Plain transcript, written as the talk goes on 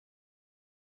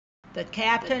The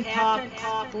Captain Talk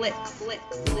Flicks.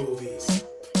 Movies,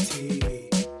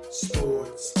 TV,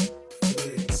 sports,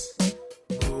 flicks.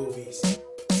 Movies,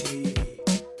 TV,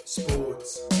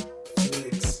 sports,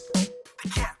 flicks. The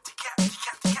Captain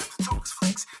Talks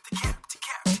Flicks. The Captain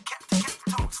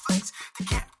Talks Flicks. The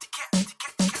Captain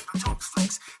Talks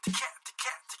Flicks. The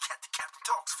Captain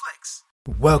Talks Flicks.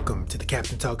 Welcome to the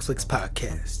Captain Talks Flicks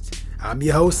podcast. I'm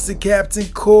your host, the Captain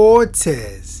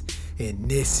Cortez. And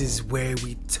this is where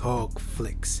we talk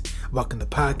flicks. Welcome to the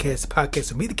podcast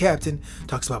with me, the Captain,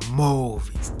 talks about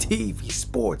movies, TV,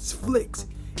 sports, flicks,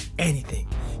 anything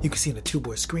you can see on a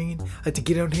two-board screen. I like to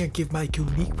get on here and give my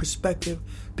unique perspective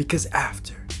because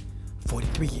after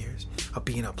 43 years of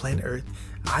being on planet Earth,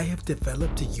 I have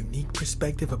developed a unique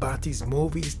perspective about these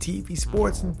movies, TV,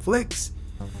 sports, and flicks.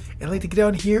 And I'd like to get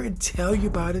on here and tell you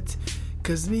about it.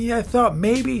 Because I thought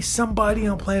maybe somebody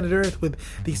on planet Earth with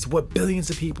these, billions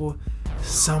of people,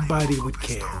 somebody would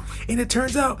care. And it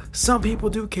turns out some people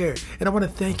do care. And I want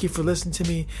to thank you for listening to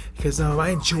me because I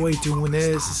enjoy doing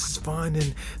this. This is fun.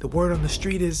 And the word on the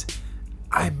street is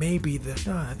I think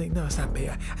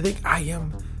I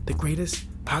am the greatest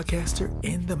podcaster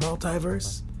in the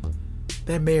multiverse.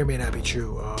 That may or may not be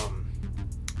true.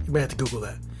 You might have to Google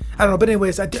that. I don't know. But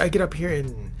anyways, I get up here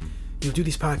and do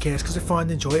these podcasts because they're fun,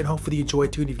 enjoy it, and hopefully you enjoy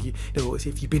it too. And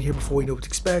if you've been here before, you know what to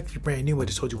expect. If you're brand new, I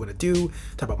just told you what to do.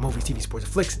 Talk about movies, TV, sports,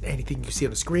 and flicks, and anything you see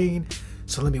on the screen.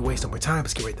 So let me waste no more time.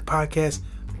 Let's get right to the podcast.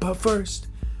 But first,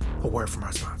 a word from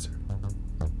our sponsor.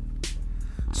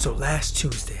 So last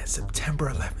Tuesday, September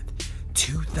 11th,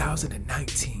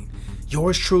 2019,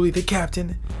 yours truly, the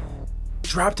Captain,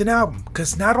 dropped an album.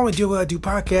 Because not only do I do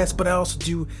podcasts, but I also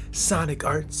do sonic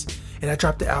arts. And I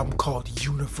dropped the album called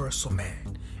Universal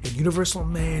Man. And Universal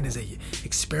Man is a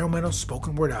experimental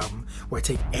spoken word album where I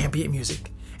take ambient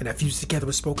music and I fuse it together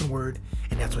with spoken word,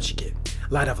 and that's what you get.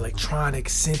 A lot of electronic,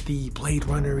 synthy, Blade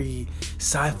Runner-y,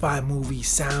 sci-fi movie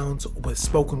sounds with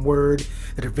spoken word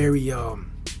that are very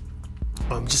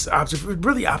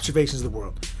really observations of the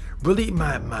world. Really,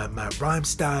 my rhyme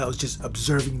style is just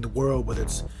observing the world, whether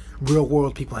it's real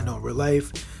world people I know in real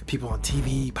life, people on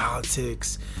TV,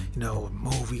 politics,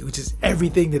 movie, which is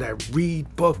everything that I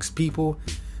read, books, people.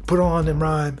 Put on and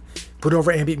rhyme, put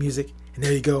over ambient music, and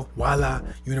there you go. Voila,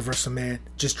 Universal Man.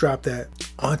 Just dropped that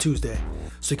on Tuesday.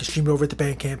 So you can stream it over at the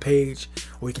Bandcamp page,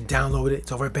 or you can download it.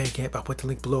 It's over at Bandcamp. I'll put the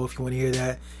link below if you want to hear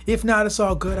that. If not, it's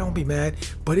all good. I won't be mad.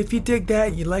 But if you dig that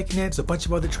and you're liking it, there's a bunch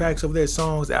of other tracks over there,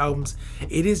 songs, albums.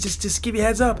 It is just give you a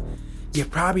heads up. You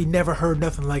probably never heard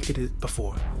nothing like it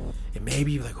before. And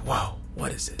maybe you're like, wow,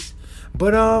 what is this?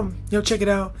 But, check it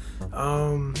out.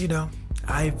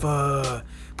 I've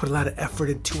put a lot of effort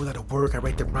into a lot of work. I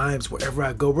write the rhymes wherever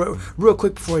I go. Real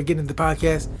quick before I get into the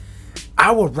podcast,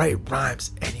 I will write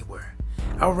rhymes anywhere.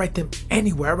 I will write them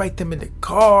anywhere. I write them in the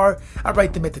car. I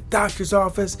write them at the doctor's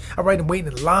office. I write them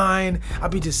waiting in line. I'll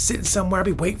be just sitting somewhere. I'll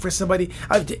be waiting for somebody.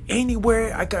 I'll be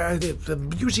anywhere.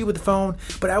 I'm usually with the phone,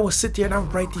 but I will sit there and I'll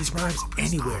write these rhymes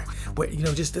anywhere. Where,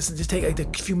 just take a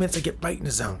few minutes. I get right in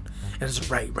the zone. And it's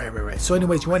right. So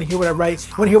anyways, you want to hear what I write?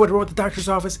 You want to hear what I wrote at the doctor's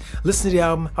office? Listen to the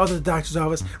album. I was at the doctor's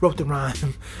office, wrote the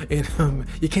rhyme. And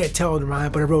you can't tell the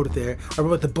rhyme, but I wrote it there. I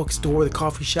wrote at the bookstore, the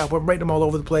coffee shop. I'm writing them all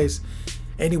over the place.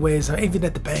 Anyways, even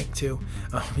at the bank too.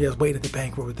 I was waiting at the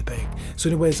bank, wrote at the bank. So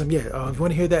anyways, if you want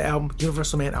to hear that album,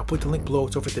 Universal Man, I'll put the link below.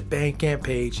 It's over at the Bandcamp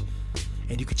page.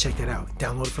 And you can check that out.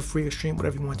 Download it for free or stream,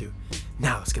 whatever you want to do.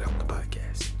 Now let's get on with the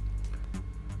podcast.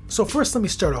 So first, let me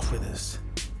start off with this.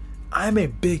 I'm a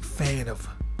big fan of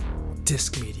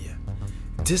disc media.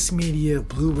 Disc media,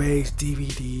 Blu-rays,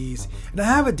 DVDs. And I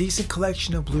have a decent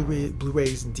collection of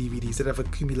Blu-rays and DVDs that I've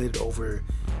accumulated over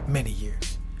many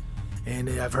years. And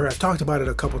I've talked about it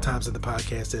a couple times in the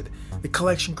podcast that the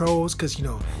collection grows because,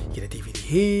 you get a DVD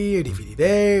here, DVD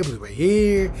there, Blu-ray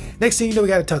here. Next thing you know, we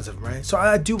got tons of them, right? So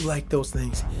I do like those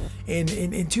things. And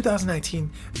in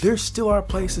 2019, there still are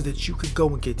places that you could go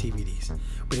and get DVDs.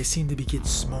 But they seem to be getting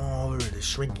smaller and they're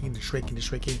shrinking.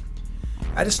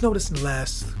 I just noticed in the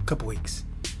last couple weeks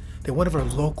that one of our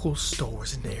local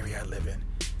stores in the area I live in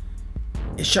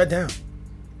is shut down.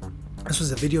 This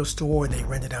was a video store and they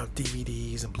rented out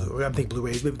DVDs and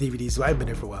Blu-rays, but DVDs. So I've been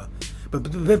there for a while.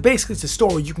 But basically it's a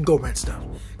store where you can go rent stuff.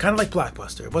 Kind of like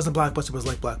Blockbuster. It wasn't Blockbuster, it was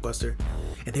like Blockbuster.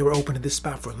 And they were open in this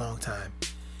spot for a long time.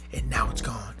 And now it's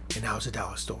gone. And now it's a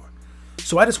dollar store.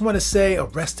 So I just want to say a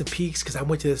rest in peace because I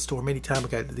went to the store many times.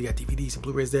 They got DVDs and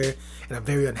Blu-rays there. And I'm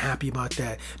very unhappy about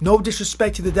that. No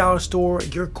disrespect to the dollar store.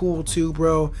 You're cool too,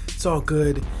 bro. It's all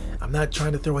good. I'm not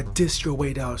trying to throw a diss your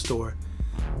way dollar store.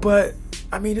 But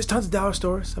there's tons of dollar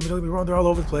stores. Don't get me wrong, they're all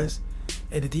over the place.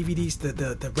 And the DVDs,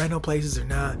 the rental places are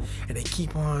not. And they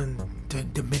keep on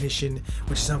diminishing,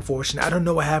 which is unfortunate. I don't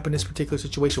know what happened in this particular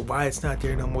situation, why it's not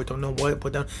there no more. Don't know what,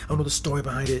 but I don't know the story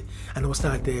behind it. I know it's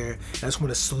not there. I just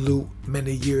want to salute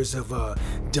many years of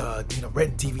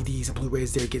renting DVDs and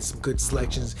Blu-rays there, get some good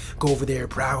selections, go over there,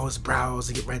 browse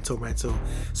and get rental.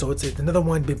 So it's another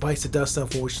one that bites the dust,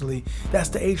 unfortunately. That's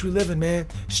the age we live in, man.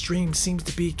 Stream seems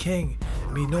to be king.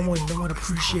 I mean, no one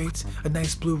appreciates a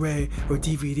nice Blu-ray or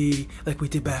DVD like we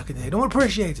did back in the day. No one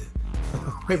appreciates it.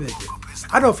 Maybe they do.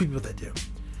 I know a few people that do.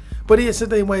 But yeah, so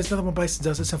anyways, another one bites the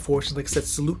dust. It's unfortunate. Like I said,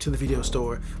 salute to the video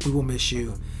store. We will miss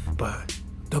you, but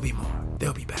there'll be more.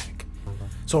 They'll be back.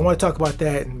 So I want to talk about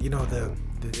that, and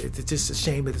it's just a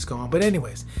shame that it's gone. But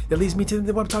anyways, that leads me to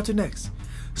what I'm talking to next.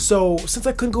 So since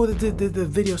I couldn't go to the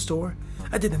video store,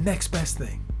 I did the next best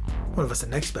thing. One of us the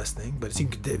next best thing, but you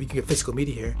can get physical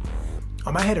media here.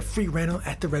 I had a free rental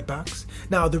at the Redbox.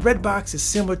 Now, the Redbox is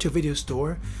similar to a video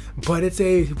store, but it's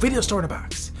a video store in a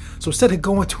box. So instead of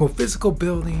going to a physical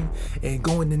building and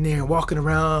going in there and walking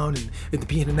around and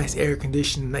being a nice air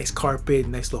conditioning, nice carpet,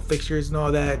 and nice little fixtures and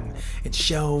all that, and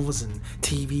shelves and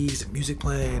TVs and music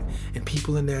playing and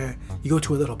people in there, you go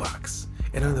to a little box.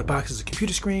 And under the box is a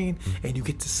computer screen, and you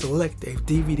get to select a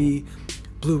DVD,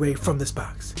 Blu-ray from this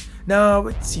box. Now,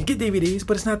 you get DVDs,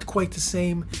 but it's not quite the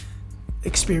same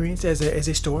experience as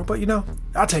a store, but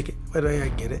I'll take it. But I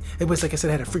get it. It was, like I said,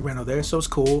 I had a free rental there, so it's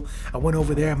cool. I went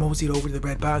over there. I moseyed over to the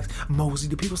Redbox. Mosey.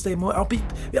 Do people say mosey?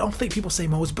 I don't think people say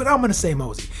mosey, but I'm gonna say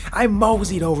mosey. I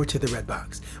moseyed over to the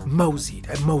Redbox. I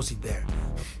moseyed there.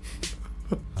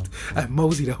 I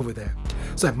moseyed over there.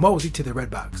 So I moseyed to the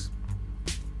Redbox,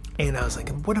 and I was like,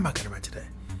 what am I gonna rent today?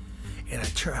 And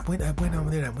I went over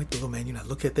there and I went to the little menu and I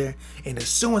looked at there. And as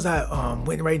soon as I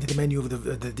went right into the menu of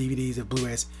the DVDs and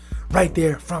Blu-rays, right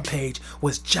there, front page,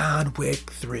 was John Wick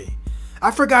 3.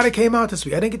 I forgot it came out this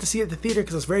week. I didn't get to see it at the theater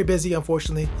because I was very busy,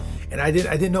 unfortunately. And I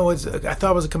didn't know I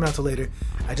thought it was coming out till later.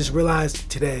 I just realized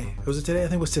today. Was it today? I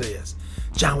think it was today, yes.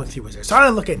 John Wick 3 was there. So I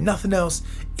didn't look at nothing else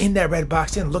in that red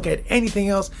box. Didn't look at anything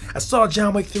else. I saw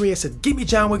John Wick 3. I said, give me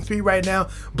John Wick 3 right now.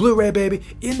 Blu-ray, baby.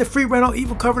 In the free rental,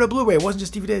 even covered a Blu-ray. It wasn't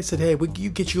just DVD. I said, hey, you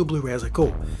get you a Blu-ray. I was like,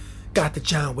 cool. Got the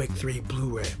John Wick 3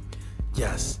 Blu-ray.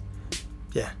 Yes.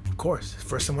 Yeah, of course.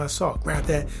 First time I saw it. Grabbed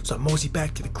that. So I moseyed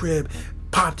back to the crib,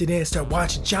 popped it in, started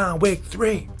watching John Wick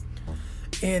 3.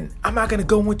 And I'm not going to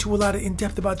go into a lot of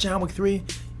in-depth about John Wick 3.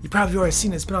 You probably already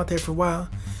seen it. It's been out there for a while.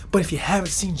 But if you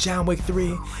haven't seen John Wick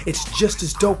 3, it's just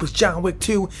as dope as John Wick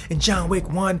 2 and John Wick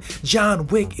 1. John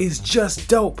Wick is just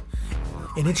dope.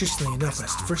 And interestingly enough, when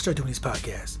I first started doing these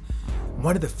podcasts,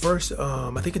 one of the first,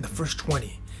 I think in the first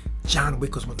 20, John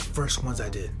Wick was one of the first ones I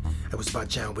did. It was about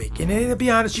John Wick. And to be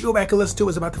honest, you go back and listen to it, it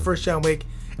was about the first John Wick.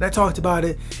 And I talked about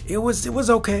it. It was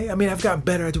okay. I mean, I've gotten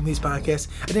better at doing these podcasts.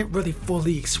 I didn't really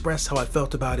fully express how I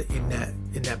felt about it in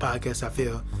that podcast, I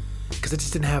feel. Because I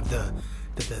just didn't have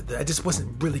I just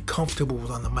wasn't really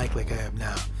comfortable on the mic like I am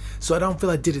now. So I don't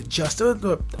feel I did it justice.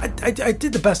 I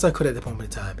did the best I could at the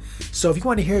moment in time. So if you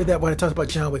want to hear that when I talked about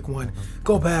John Wick 1,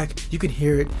 go back. You can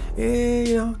hear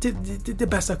it. Did the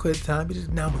best I could at the time.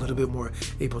 Now I'm a little bit more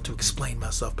able to explain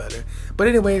myself better. But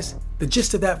anyways, the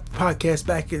gist of that podcast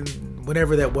back in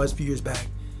whenever that was, a few years back,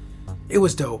 it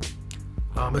was dope.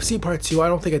 I've seen part 2. I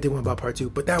don't think I did one about part 2,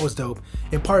 but that was dope.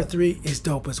 And part 3 is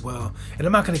dope as well. And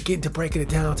I'm not going to get into breaking it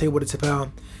down, tell you what it's about.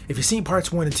 If you've seen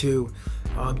parts 1 and 2,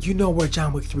 you know where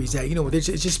John Wick 3 is at. You know, it's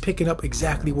just picking up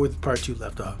exactly where the part 2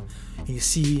 left off. And you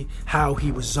see how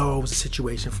he resolves the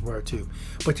situation from part 2.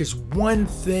 But there's one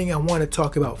thing I want to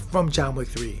talk about from John Wick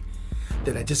 3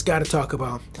 that I just got to talk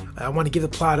about. I want to give the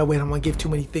plot away. I don't want to give too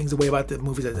many things away about the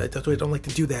movies. I don't like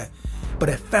to do that. But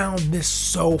I found this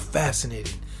so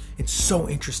fascinating. It's so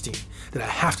interesting that I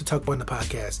have to talk about in the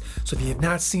podcast. So if you have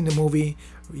not seen the movie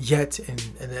yet, and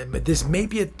this may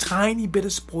be a tiny bit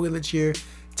of spoilage here,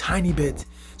 tiny bit.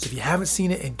 So if you haven't seen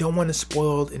it and don't want to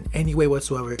spoil it in any way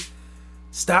whatsoever,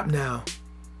 stop now,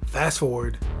 fast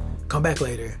forward, come back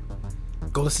later,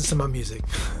 go listen to my music.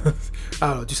 I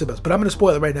don't know, do something else. But I'm going to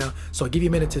spoil it right now, so I'll give you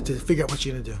a minute to figure out what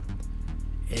you're going to do.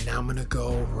 And I'm going to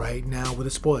go right now with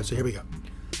a spoiler. So here we go.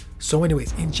 So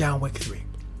anyways, in John Wick 3,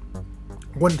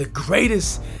 one of the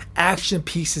greatest action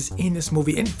pieces in this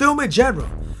movie, in film in general,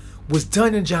 was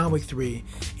done in John Wick 3,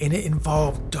 and it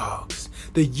involved dogs.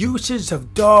 The usage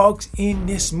of dogs in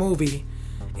this movie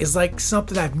is like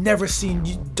something I've never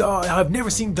seen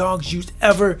dogs used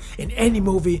ever in any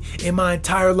movie in my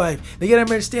entire life. Now, you gotta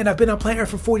understand, I've been on planet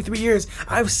Earth for 43 years.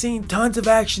 I've seen tons of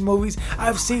action movies.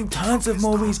 I've seen tons of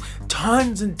movies.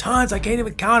 Tons and tons. I can't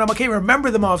even count them. I can't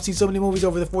remember them all. I've seen so many movies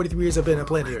over the 43 years I've been on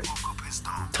planet Earth.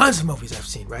 Tons of movies I've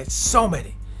seen, right? So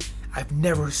many. I've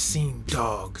never seen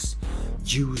dogs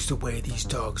used the way these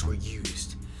dogs were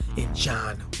used in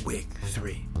John Wick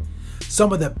 3.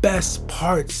 Some of the best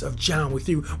parts of John Wick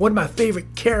 3, one of my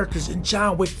favorite characters in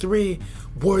John Wick 3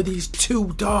 were these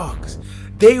two dogs.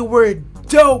 They were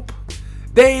dope.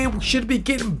 They should be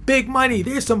getting big money.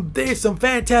 There's some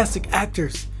fantastic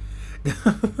actors.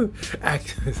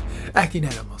 Acting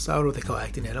animals. I don't know what they call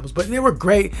acting animals, but they were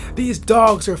great. These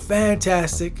dogs are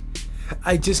fantastic.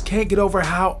 I just can't get over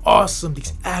how awesome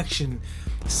these action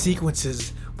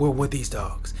sequences were with these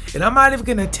dogs. And I'm not even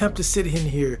going to attempt to sit in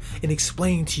here and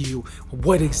explain to you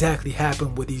what exactly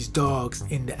happened with these dogs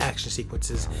in the action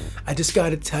sequences. I just got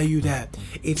to tell you that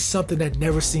it's something I'd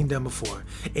never seen done before.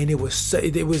 And it was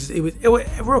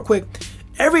real quick.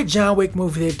 Every John Wick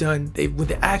movie they've done, with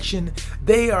the action,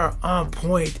 they are on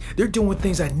point. They're doing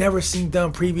things I've never seen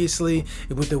done previously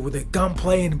with the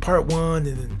gunplay in part 1,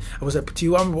 and then I was up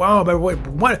 2. I don't remember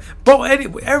what.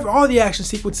 All the action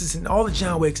sequences and all the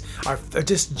John Wicks are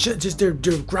just they're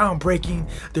groundbreaking.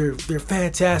 They're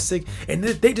fantastic, and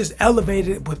they just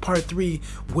elevated it with part 3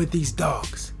 with these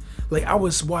dogs. Like, I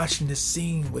was watching this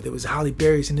scene where there was Halle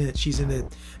Berry's in it. She's in it.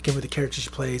 I can't remember the character she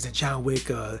plays. And John Wick,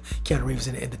 Keanu Reeves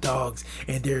in it, and the dogs.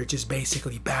 And they're just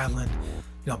basically battling,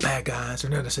 bad guys. Or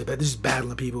not necessarily bad. They're just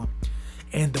battling people.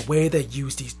 And the way they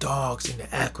use these dogs in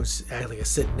the act, like I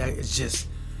said, is just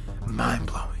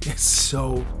mind-blowing. It's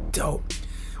so dope.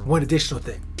 One additional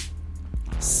thing.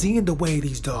 Seeing the way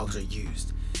these dogs are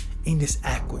used in this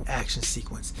action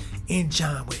sequence in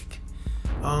John Wick.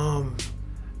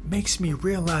 Makes me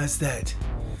realize that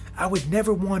I would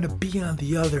never want to be on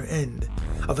the other end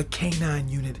of a canine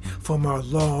unit from our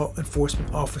law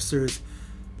enforcement officers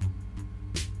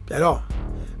at all.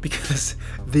 Because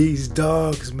these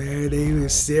dogs, man, they are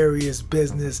serious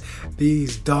business.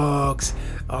 These dogs,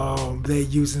 they're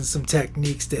using some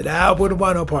techniques that I wouldn't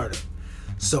want no part of.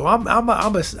 So I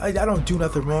don't do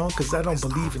nothing wrong because I don't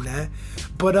believe in that.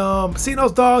 But seeing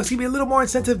those dogs give me a little more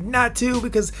incentive not to,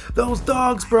 because those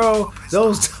dogs, bro,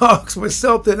 those dogs were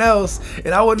something else,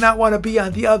 and I would not want to be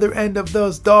on the other end of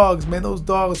those dogs, man. Those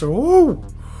dogs are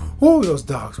those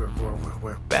dogs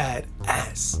were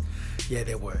badass. Yeah,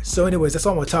 they were. So, anyways, that's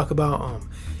all I want to talk about.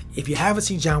 If you haven't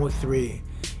seen John Wick 3,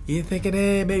 you're thinking,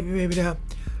 maybe not.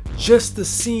 Just the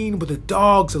scene with the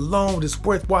dogs alone is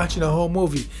worth watching the whole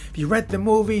movie. If you rent the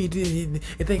movie, you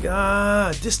think,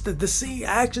 just the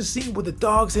action scene with the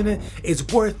dogs in it is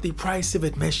worth the price of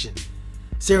admission.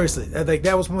 Seriously,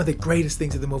 that was one of the greatest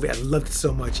things of the movie. I loved it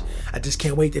so much. I just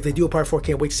can't wait. If they do a part 4, I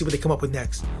can't wait to see what they come up with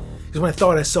next. Because when I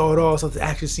thought I saw it all, saw the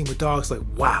action scene with dogs, like,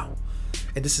 wow.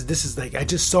 And this is like, I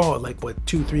just saw it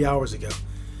 2-3 hours ago.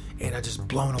 And I just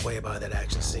blown away by that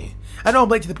action scene. I know I'm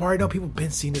late to the party. I know people have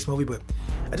been seeing this movie, but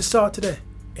I just saw it today.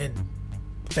 And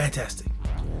fantastic.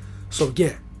 So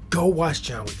yeah, go watch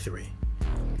John Wick 3.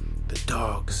 The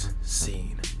dogs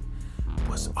scene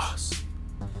was awesome.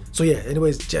 So yeah,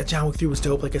 anyways, John Wick 3 was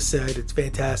dope. Like I said, it's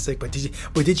fantastic. But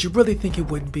did you really think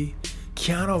it wouldn't be?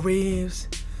 Keanu Reeves,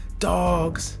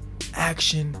 dogs,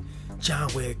 action, John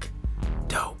Wick,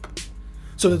 dope.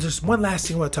 So there's one last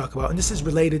thing I want to talk about, and this is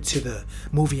related to the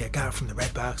movie I got from the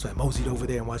Redbox when I moseyed over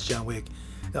there and watched John Wick.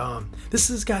 This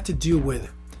has got to do with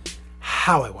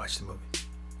how I watched the movie.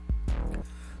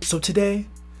 So today,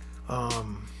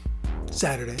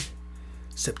 Saturday,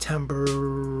 September,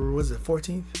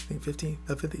 14th? I think 15th?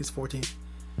 I think it's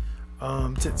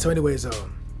 14th. So anyways,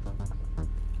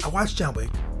 I watched John Wick,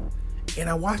 and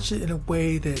I watched it in a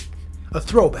way that, a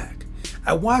throwback.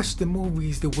 I watched the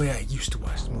movies the way I used to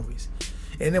watch the movies.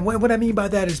 And then what I mean by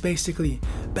that is basically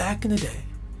back in the day,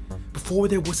 before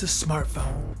there was a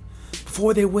smartphone,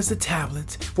 before there was a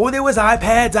tablet, before there was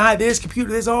iPads, this computer,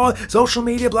 there's all social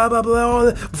media, blah, blah, blah,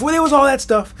 before there was all that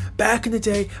stuff, back in the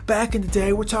day,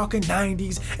 we're talking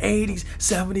 90s, 80s,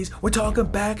 70s, we're talking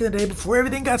back in the day before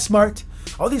everything got smart,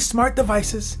 all these smart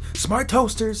devices, smart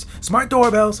toasters, smart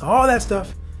doorbells, all that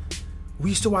stuff. We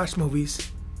used to watch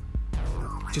movies,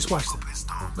 just watch them.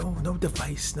 No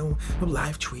device, no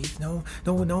live tweets, no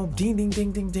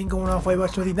ding going off while you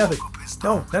watch movie, nothing.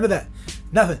 No, none of that.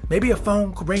 Nothing. Maybe a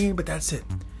phone ringing, but that's it.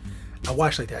 I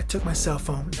watched like that. I took my cell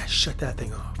phone and I shut that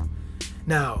thing off.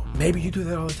 Now, maybe you do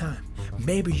that all the time.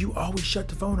 Maybe you always shut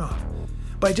the phone off.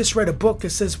 But I just read a book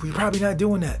that says we're probably not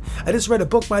doing that. I just read a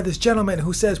book by this gentleman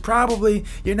who says probably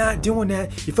you're not doing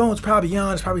that. Your phone's probably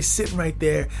on. It's probably sitting right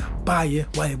there by you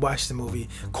while you watch the movie,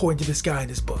 according to this guy in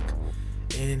this book.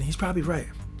 And he's probably right.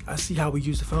 I see how we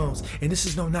use the phones. And this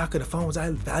is no knock of the phones.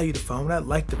 I value the phone. I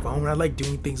like the phone. I like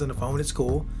doing things on the phone. It's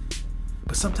cool.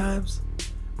 But sometimes,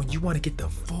 when you want to get the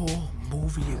full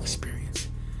movie experience,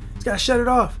 you got to shut it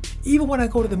off. Even when I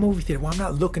go to the movie theater where I'm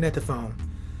not looking at the phone,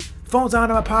 Phone's on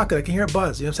in my pocket. I can hear it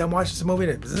buzz. You know what I'm saying? I'm watching some movie.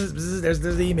 And there's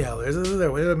the email. There's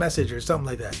a message or something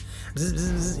like that. You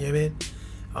know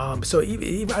what I mean? So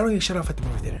even I don't even shut off at the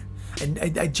movie theater.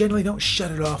 And I generally don't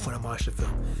shut it off when I'm watching the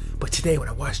film. But today when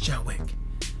I watched John Wick,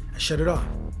 I shut it off.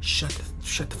 Shut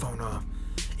the phone off.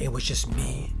 And it was just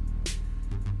me.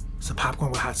 Some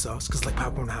popcorn with hot sauce, because I like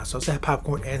popcorn with hot sauce. I had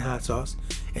popcorn and hot sauce,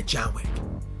 and John Wick.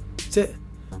 That's it.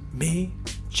 Me,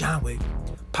 John Wick,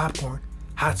 popcorn,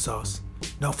 hot sauce,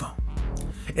 no phone.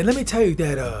 And let me tell you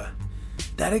that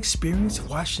that experience of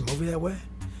watching the movie that way,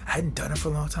 I hadn't done it for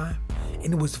a long time,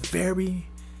 and it was very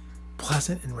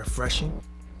pleasant and refreshing.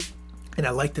 And I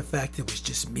liked the fact that it was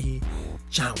just me,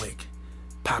 John Wick,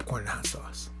 popcorn and hot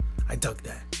sauce. I dug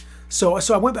that. So I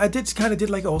did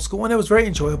like old school, and it was very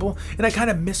enjoyable, and I kind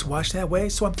of miss-watched that way.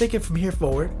 So I'm thinking from here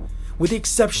forward, with the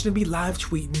exception of me live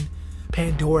tweeting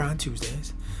Pandora on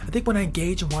Tuesdays, I think when I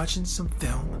engage in watching some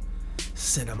film,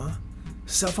 cinema,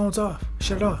 cell phone's off.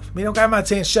 Shut it off. I mean, I'm not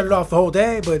saying shut it off the whole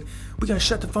day, but we're going to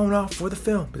shut the phone off for the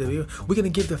film. We're going to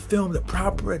give the film the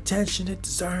proper attention it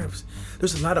deserves.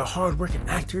 There's a lot of hard-working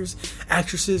actors,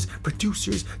 actresses,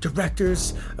 producers,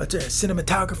 directors,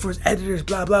 cinematographers, editors,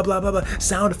 blah, blah, blah, blah, blah,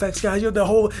 sound effects guys, the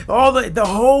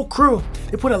whole crew.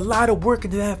 They put a lot of work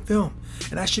into that film.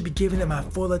 And I should be giving it my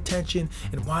full attention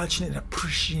and watching it and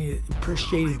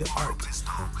appreciating the art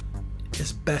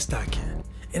as best I can.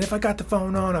 And if I got the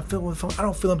phone on, I fill with the phone. I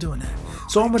don't feel I'm doing that.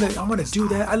 So I'm gonna do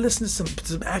that. I listen to some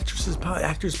actors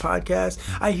podcasts.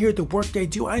 I hear the work they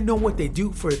do. I know what they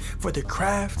do for the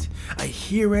craft. I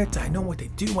hear it. I know what they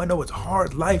do. I know it's a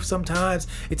hard life sometimes.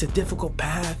 It's a difficult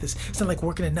path. It's not like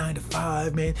working a 9 to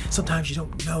 5, man. Sometimes you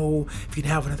don't know if you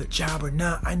can have another job or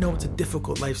not. I know it's a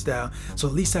difficult lifestyle. So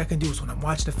the least I can do is when I'm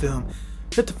watching the film,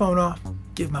 shut the phone off,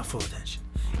 give my full attention.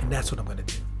 And that's what I'm gonna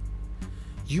do.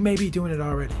 You may be doing it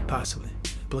already, possibly.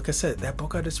 But like I said, that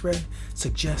book I just read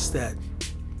suggests that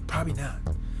probably not.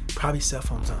 Probably cell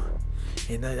phones on.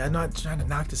 And I'm not trying to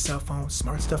knock the cell phone.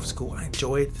 Smart stuff is cool. I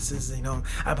enjoy it. This is, I'm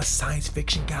a science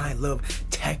fiction guy. I love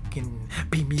tech and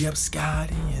Beat Me Up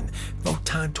Scotty and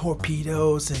photon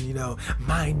torpedoes and,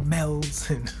 mind melds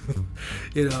and,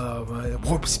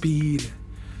 warp speed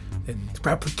and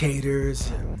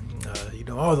replicators and,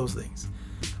 all those things.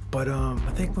 But I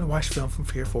think when I watch film from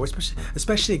here forward,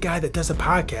 especially a guy that does a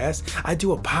podcast, I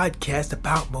do a podcast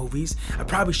about movies. I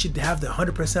probably should have the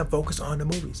 100% focus on the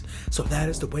movies. So that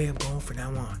is the way I'm going from now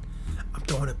on. I'm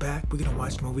throwing it back. We're going to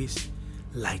watch movies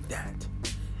like that.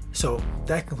 So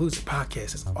that concludes the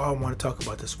podcast. That's all I want to talk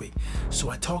about this week. So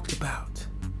I talked about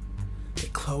they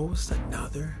closed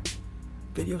another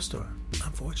video store.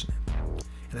 Unfortunate.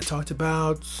 And I talked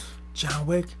about John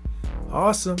Wick.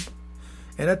 Awesome.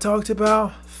 And I talked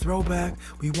about throwback.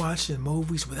 We watching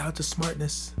movies without the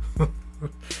smartness.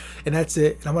 And that's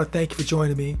it. And I want to thank you for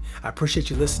joining me. I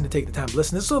appreciate you listening, taking the time to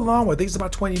listen. This is a long one. I think it's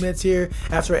about 20 minutes here.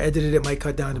 After I edited it, it might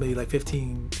cut down to maybe like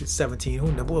 15 to 17.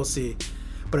 Who knows? We'll see.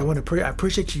 But I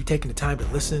appreciate you taking the time to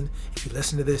listen. If you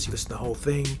listen to this, you listen to the whole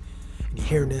thing. And you're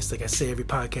hearing this, like I say every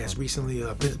podcast recently,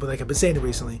 but like I've been saying it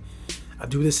recently. I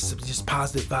do this as just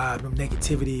positive vibe, no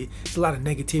negativity. There's a lot of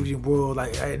negativity in the world.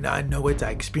 I know it.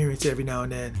 I experience it every now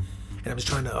and then. And I'm just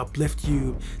trying to uplift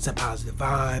you. Some positive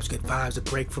vibes, good vibes, a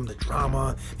break from the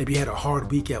drama. Maybe you had a hard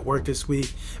week at work this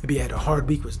week. Maybe you had a hard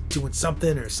week was doing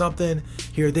something or something.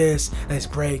 Hear this, nice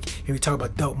break. Here we talk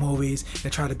about dope movies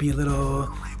and try to be a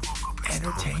little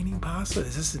entertaining, possibly.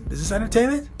 Is this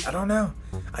entertainment? I don't know.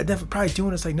 I definitely probably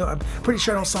doing this no. I'm pretty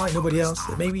sure I don't sound like nobody else.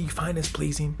 Maybe you find this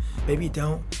pleasing, maybe you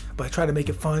don't. But I try to make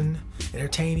it fun,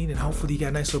 entertaining, and hopefully you got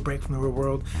a nice little break from the real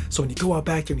world. So when you go out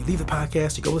back there and you leave the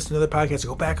podcast, you go listen to another podcast, you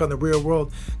go back on the real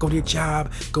world, go to your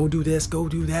job, go do this, go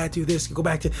do that, do this, go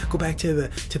back to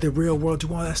the real world,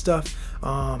 do all that stuff.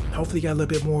 Hopefully you got a little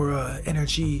bit more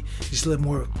energy, just a little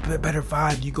more better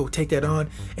vibe. You go take that on,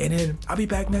 and then I'll be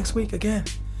back next week again.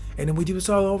 And then we do this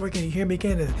all over again. You hear me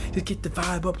again and just get the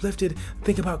vibe uplifted.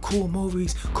 Think about cool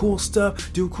movies, cool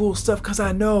stuff, do cool stuff. Because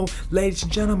I know, ladies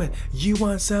and gentlemen, you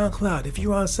on SoundCloud. If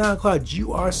you're on SoundCloud,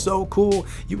 you are so cool.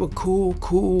 You a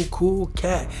cool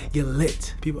cat. You're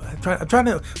lit. People, I'm trying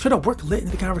to work lit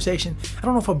into the conversation. I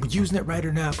don't know if I'm using it right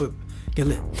or not, but you're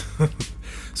lit.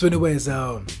 So anyways,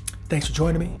 thanks for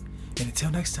joining me. And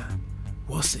until next time,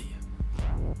 we'll see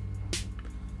you.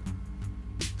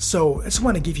 So I just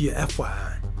want to give you an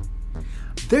FYI.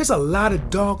 There's a lot of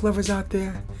dog lovers out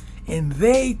there, and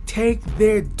they take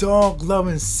their dog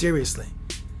loving seriously.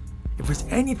 If there's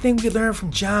anything we learn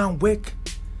from John Wick,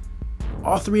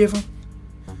 all three of them,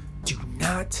 do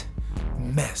not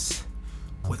mess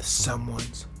with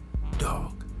someone's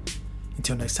dog.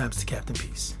 Until next time, it's the Captain.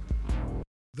 Peace.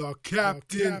 The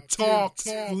Captain Talks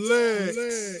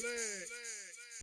Flicks.